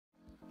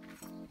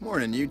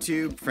Morning,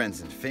 YouTube,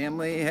 friends and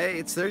family. Hey,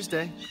 it's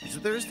Thursday. Is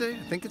it Thursday?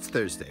 I think it's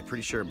Thursday.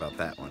 Pretty sure about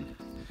that one.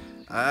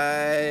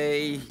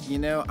 I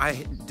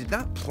did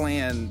not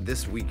plan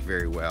this week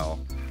very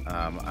well.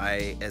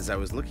 As I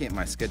was looking at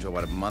my schedule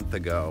about a month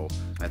ago,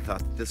 I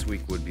thought this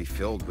week would be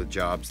filled with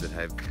jobs that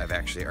I've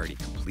actually already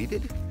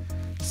completed.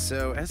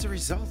 So as a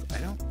result, I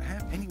don't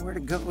have anywhere to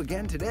go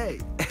again today.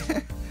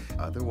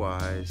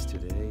 Otherwise,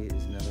 today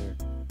is another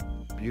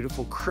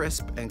beautiful,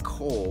 crisp and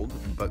cold,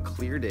 but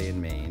clear day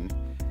in Maine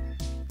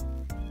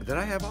that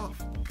I have off.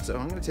 So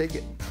I'm gonna take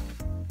it.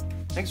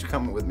 Thanks for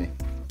coming with me.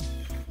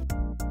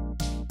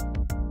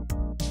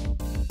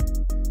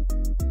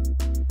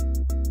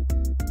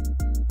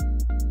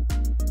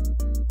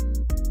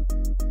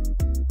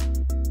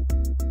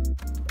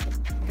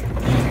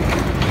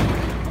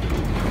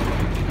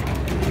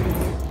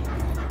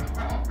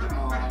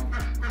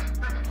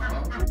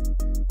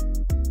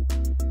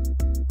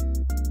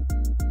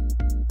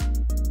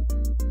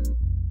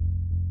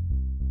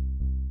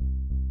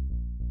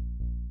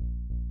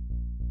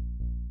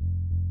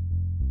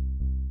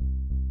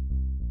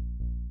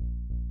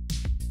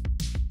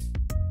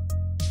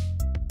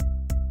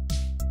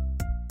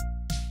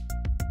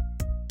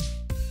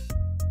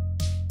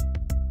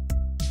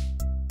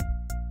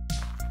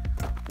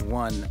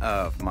 One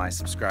of my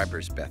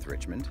subscribers, Beth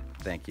Richmond,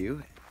 thank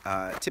you,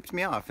 tipped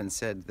me off and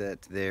said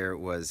that there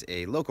was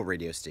a local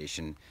radio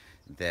station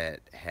that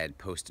had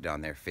posted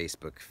on their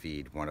Facebook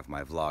feed one of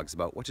my vlogs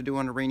about what to do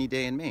on a rainy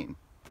day in Maine.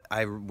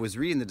 I was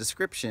reading the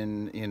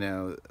description,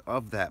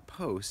 of that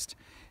post,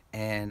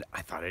 and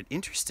I thought it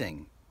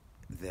interesting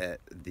that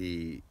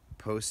the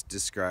post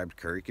described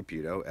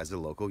Caputo as a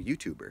local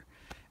YouTuber.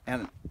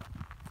 And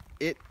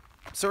it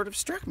sort of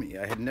struck me.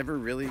 I had never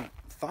really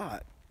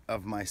thought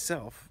of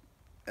myself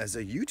as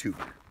a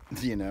YouTuber.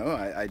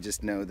 I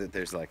just know that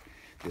there's like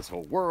this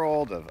whole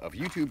world of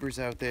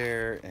YouTubers out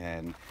there,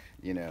 and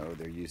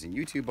they're using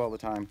YouTube all the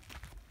time.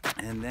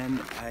 And then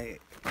I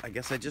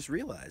guess I just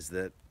realized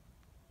that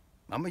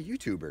I'm a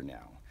YouTuber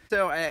now.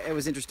 So it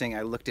was interesting.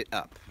 I looked it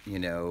up.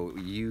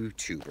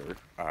 YouTuber.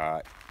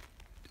 I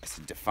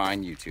said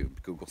define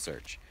YouTube. Google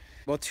search.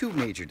 Well, two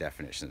major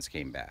definitions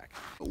came back.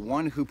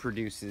 One who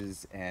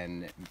produces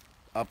and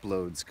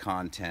uploads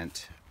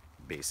content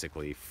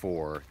basically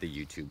for the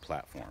YouTube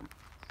platform,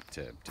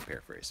 to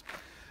paraphrase.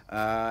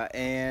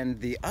 And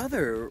the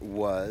other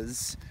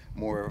was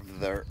more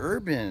of the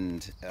urban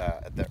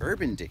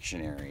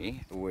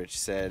dictionary, which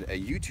said a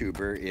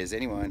YouTuber is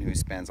anyone who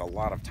spends a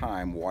lot of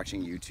time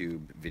watching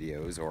YouTube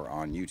videos or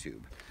on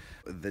YouTube.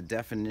 The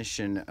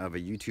definition of a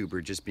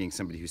YouTuber just being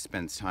somebody who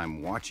spends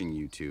time watching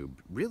YouTube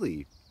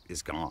really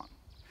is gone.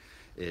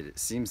 It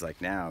seems like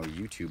now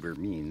YouTuber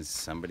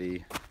means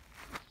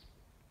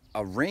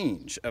a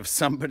range of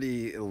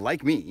somebody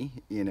like me,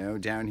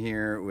 down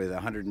here with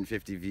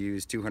 150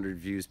 views, 200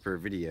 views per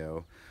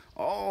video,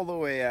 all the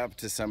way up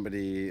to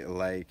somebody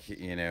like,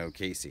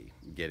 Casey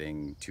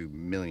getting 2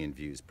 million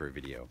views per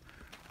video.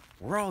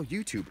 We're all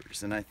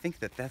YouTubers, and I think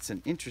that that's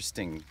an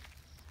interesting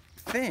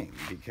thing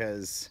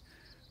because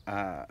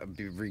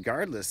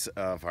regardless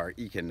of our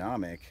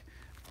economic,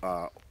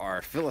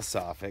 our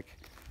philosophic,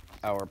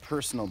 our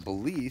personal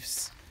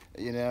beliefs,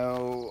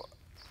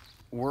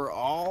 we're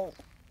all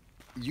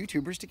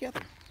YouTubers together.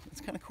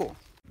 It's kind of cool.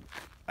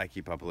 I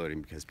keep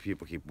uploading because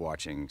people keep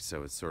watching,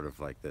 so it's sort of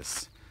like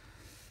this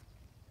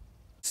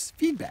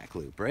feedback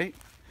loop, right?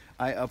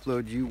 I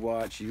upload, you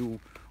watch,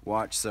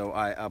 so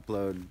I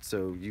upload,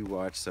 so you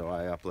watch, so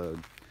I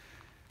upload.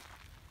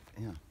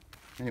 Yeah.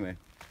 Anyway,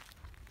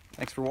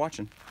 thanks for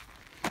watching.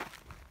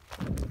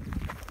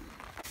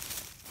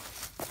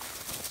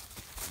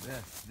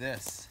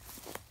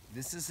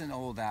 This is an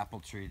old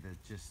apple tree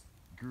that just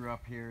grew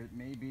up here. It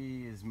may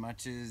be as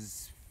much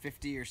as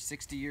 50 or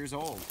 60 years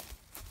old.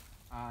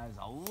 There's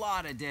a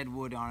lot of dead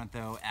wood on it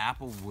though.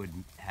 Apple wood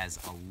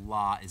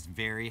is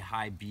very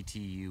high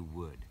BTU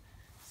wood.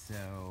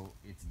 So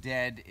it's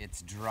dead,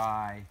 it's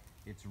dry.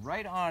 It's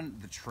right on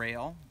the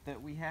trail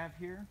that we have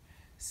here.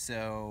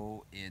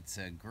 So it's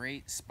a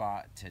great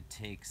spot to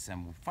take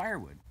some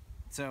firewood.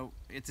 So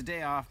it's a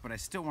day off, but I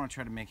still want to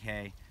try to make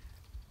hay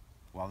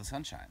while the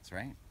sun shines,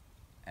 right?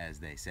 As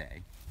they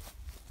say.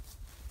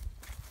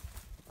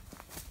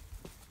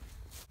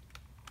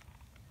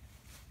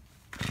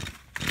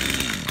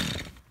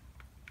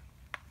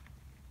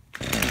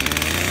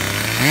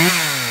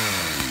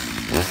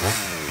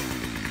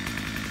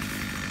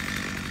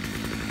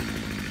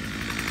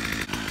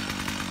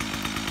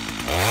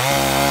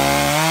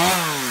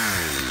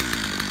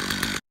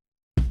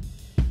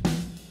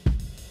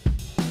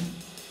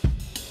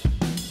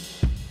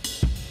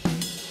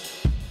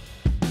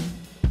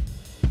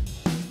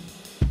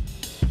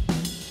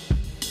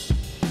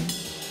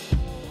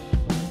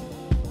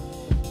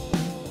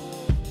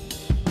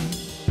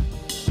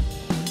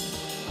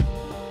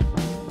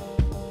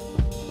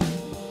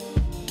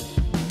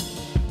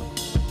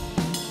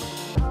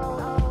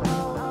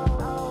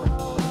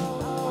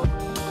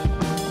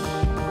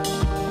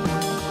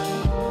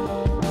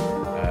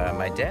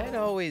 Dad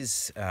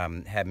always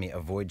had me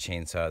avoid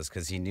chainsaws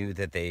because he knew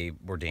that they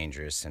were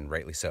dangerous, and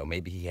rightly so.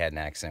 Maybe he had an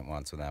accident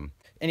once with them.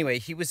 Anyway,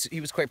 he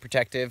was quite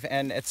protective,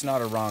 and it's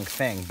not a wrong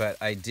thing, but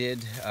I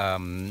did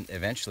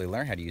eventually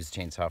learn how to use a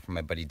chainsaw from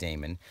my buddy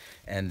Damon.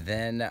 And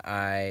then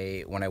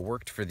when I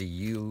worked for the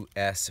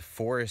U.S.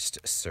 Forest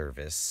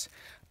Service,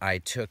 I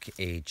took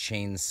a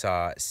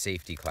chainsaw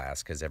safety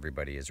class because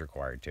everybody is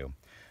required to.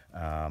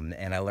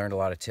 And I learned a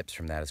lot of tips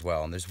from that as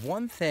well. And there's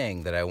one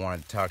thing that I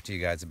wanted to talk to you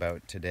guys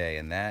about today,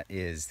 and that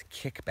is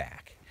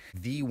kickback.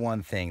 The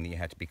one thing that you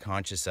have to be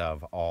conscious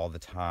of all the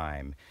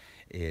time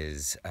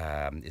is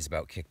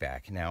about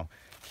kickback. Now,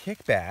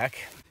 kickback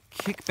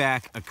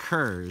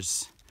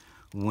occurs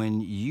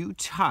when you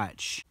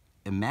touch,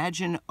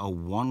 imagine a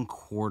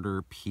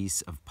 1/4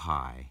 piece of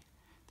pie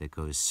that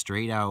goes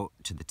straight out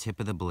to the tip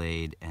of the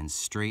blade and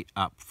straight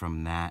up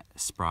from that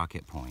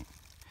sprocket point.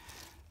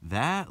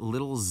 That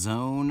little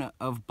zone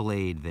of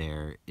blade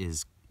there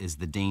is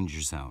the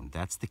danger zone.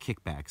 That's the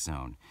kickback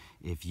zone.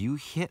 If you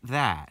hit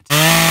that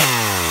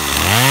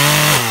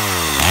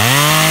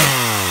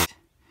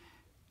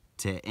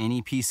to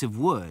any piece of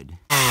wood,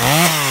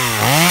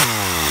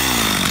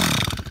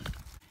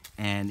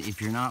 and if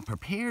you're not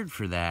prepared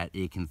for that,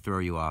 it can throw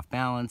you off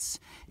balance.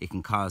 It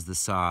can cause the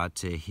saw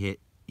to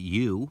hit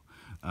you.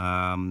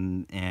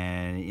 And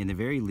in the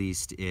very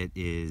least, it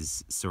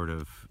is sort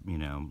of,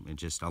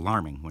 just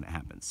alarming when it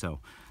happens. So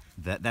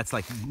that's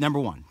like number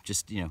one,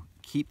 just,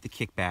 keep the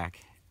kickback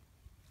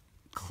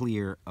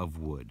clear of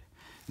wood.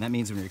 And that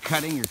means when you're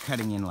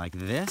cutting in like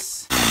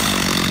this,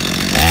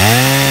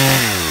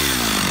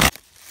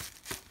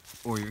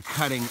 or you're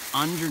cutting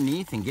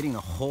underneath and getting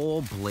the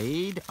whole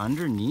blade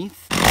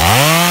underneath,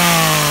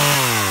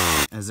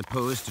 as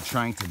opposed to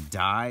trying to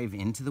dive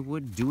into the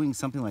wood. Doing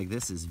something like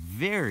this is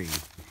very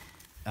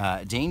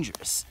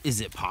dangerous. Is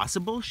it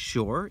possible?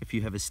 Sure, if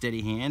you have a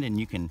steady hand and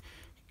you can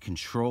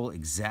control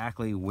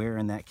exactly where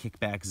in that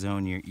kickback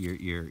zone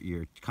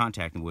you're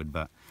contacting wood,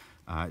 but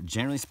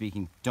generally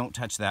speaking, don't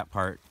touch that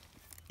part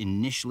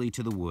initially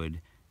to the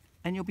wood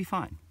and you'll be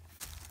fine.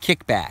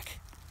 Kickback.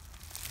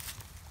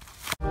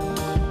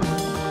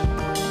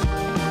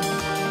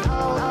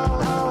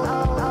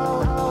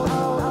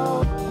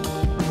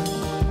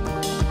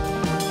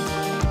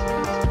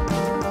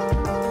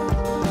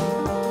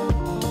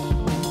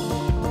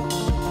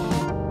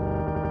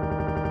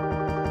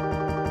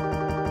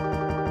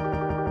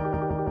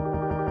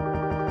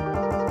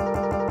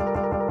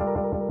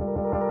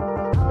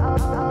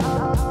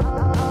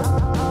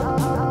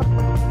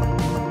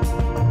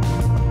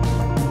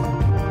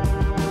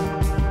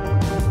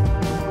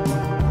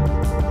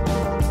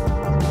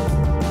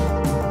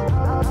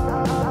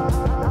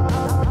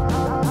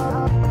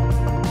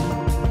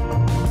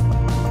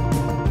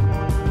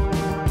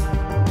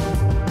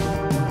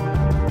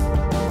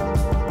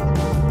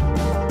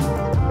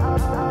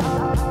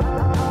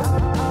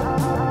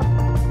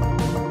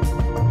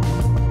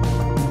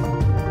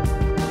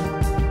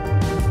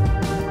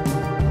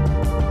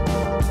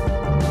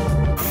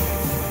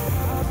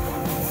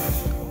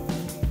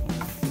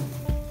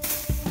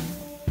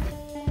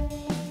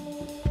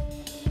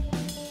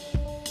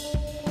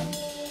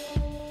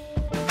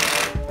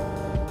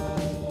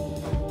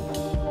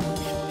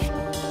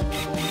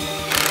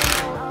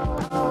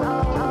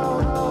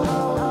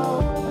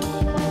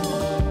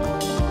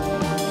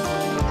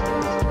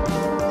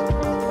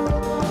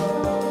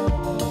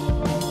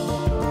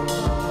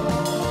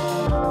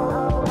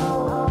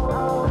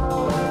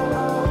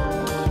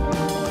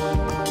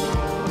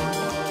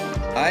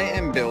 I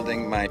am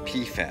building my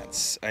pea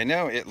fence. I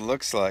know it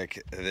looks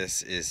like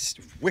this is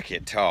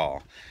wicked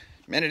tall.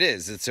 Man, it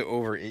is. It's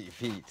over 8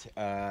 feet.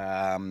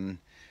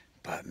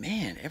 But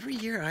man, every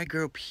year I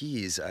grow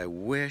peas, I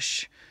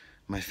wish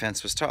my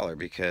fence was taller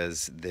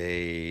because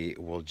they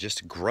will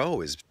just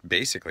grow as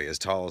basically as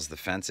tall as the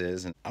fence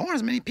is. And I want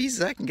as many peas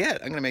as I can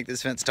get. I'm gonna make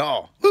this fence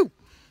tall. Woo!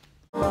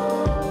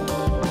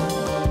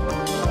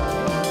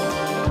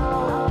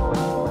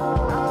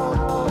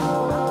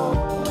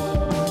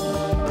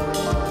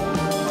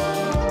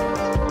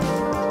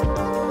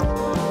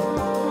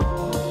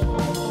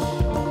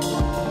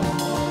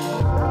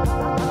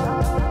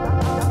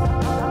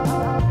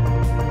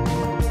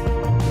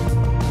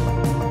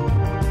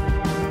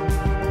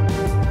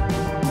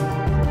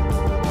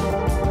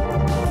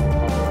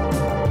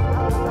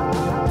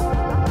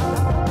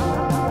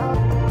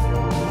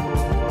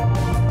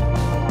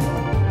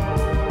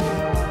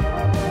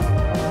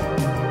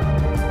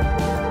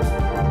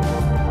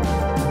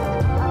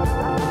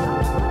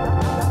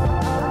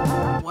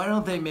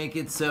 They make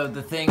it so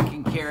the thing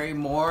can carry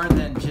more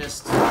than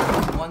just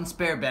one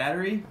spare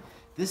battery.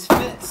 This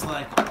fits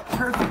like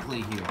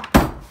perfectly here,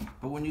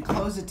 but when you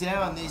close it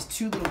down, these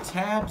two little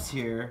tabs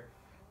here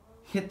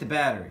hit the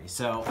battery.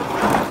 So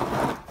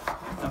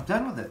I'm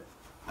done with it.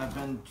 I've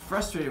been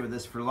frustrated with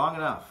this for long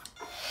enough.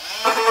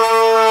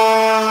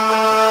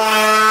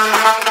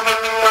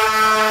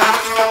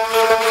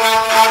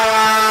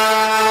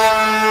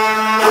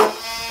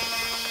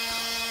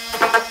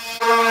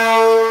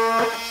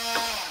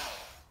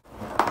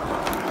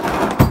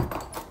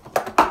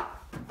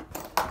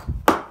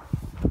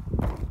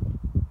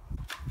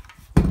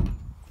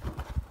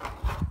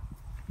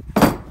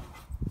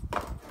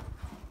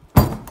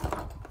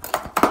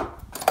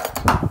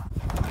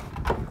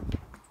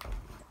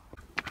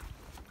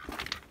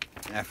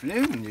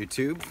 afternoon,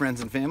 YouTube,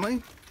 friends and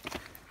family.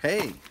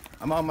 Hey,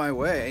 I'm on my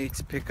way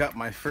to pick up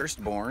my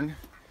firstborn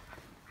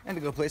and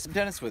to go play some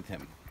tennis with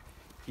him.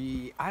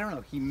 I don't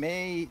know, he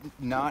may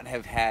not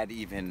have had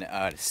even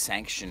a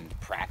sanctioned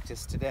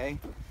practice today.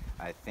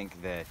 I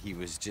think that he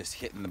was just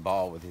hitting the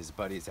ball with his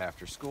buddies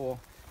after school,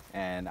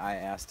 and I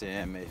asked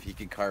him if he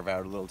could carve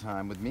out a little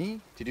time with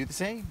me to do the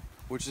same,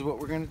 which is what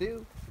we're gonna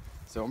do.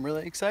 So I'm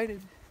really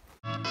excited.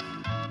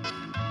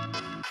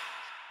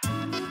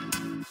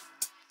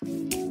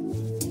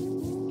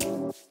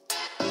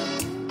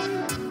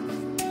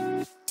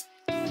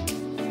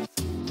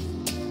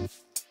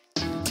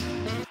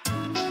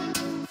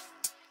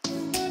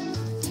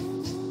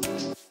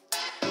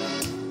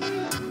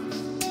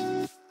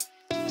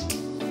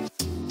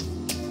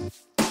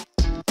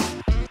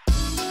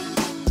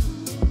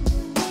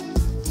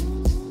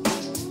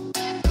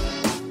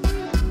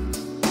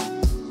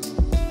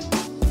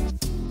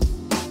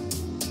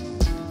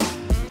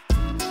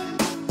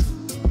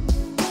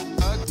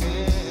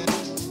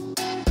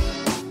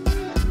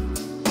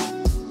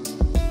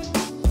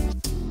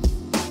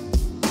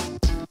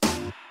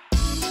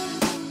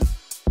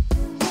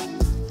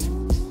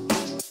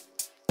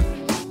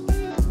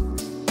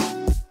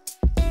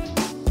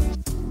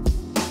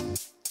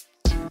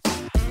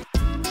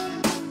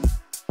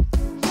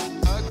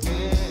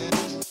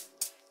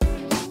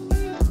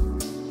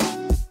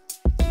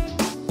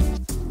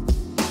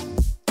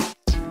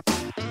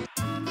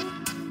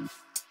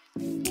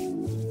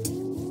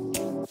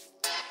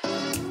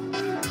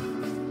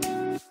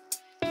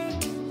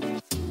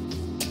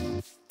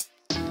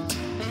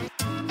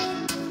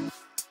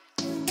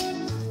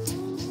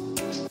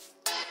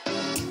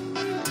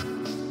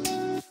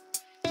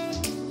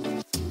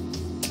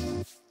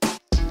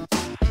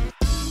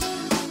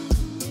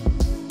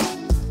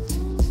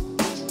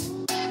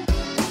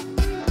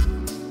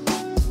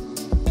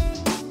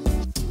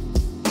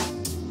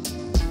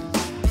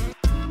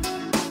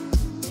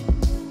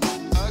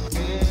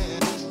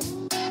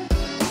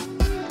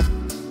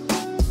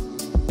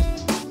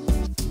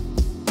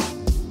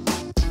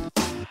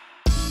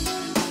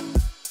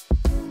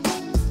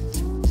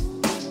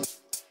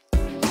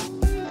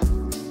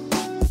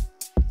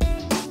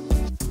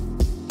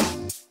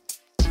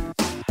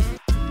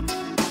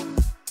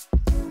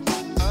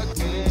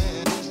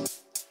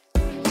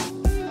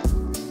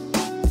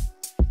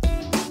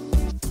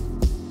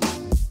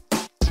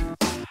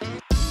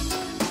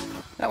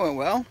 That went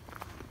well.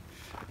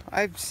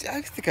 I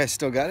think I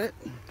still got it.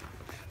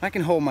 I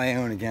can hold my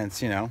own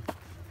against, you know,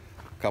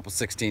 a couple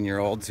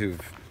 16-year-olds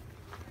who've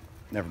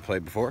never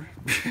played before.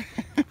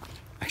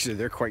 Actually,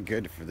 they're quite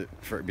good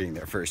for it being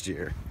their first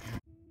year.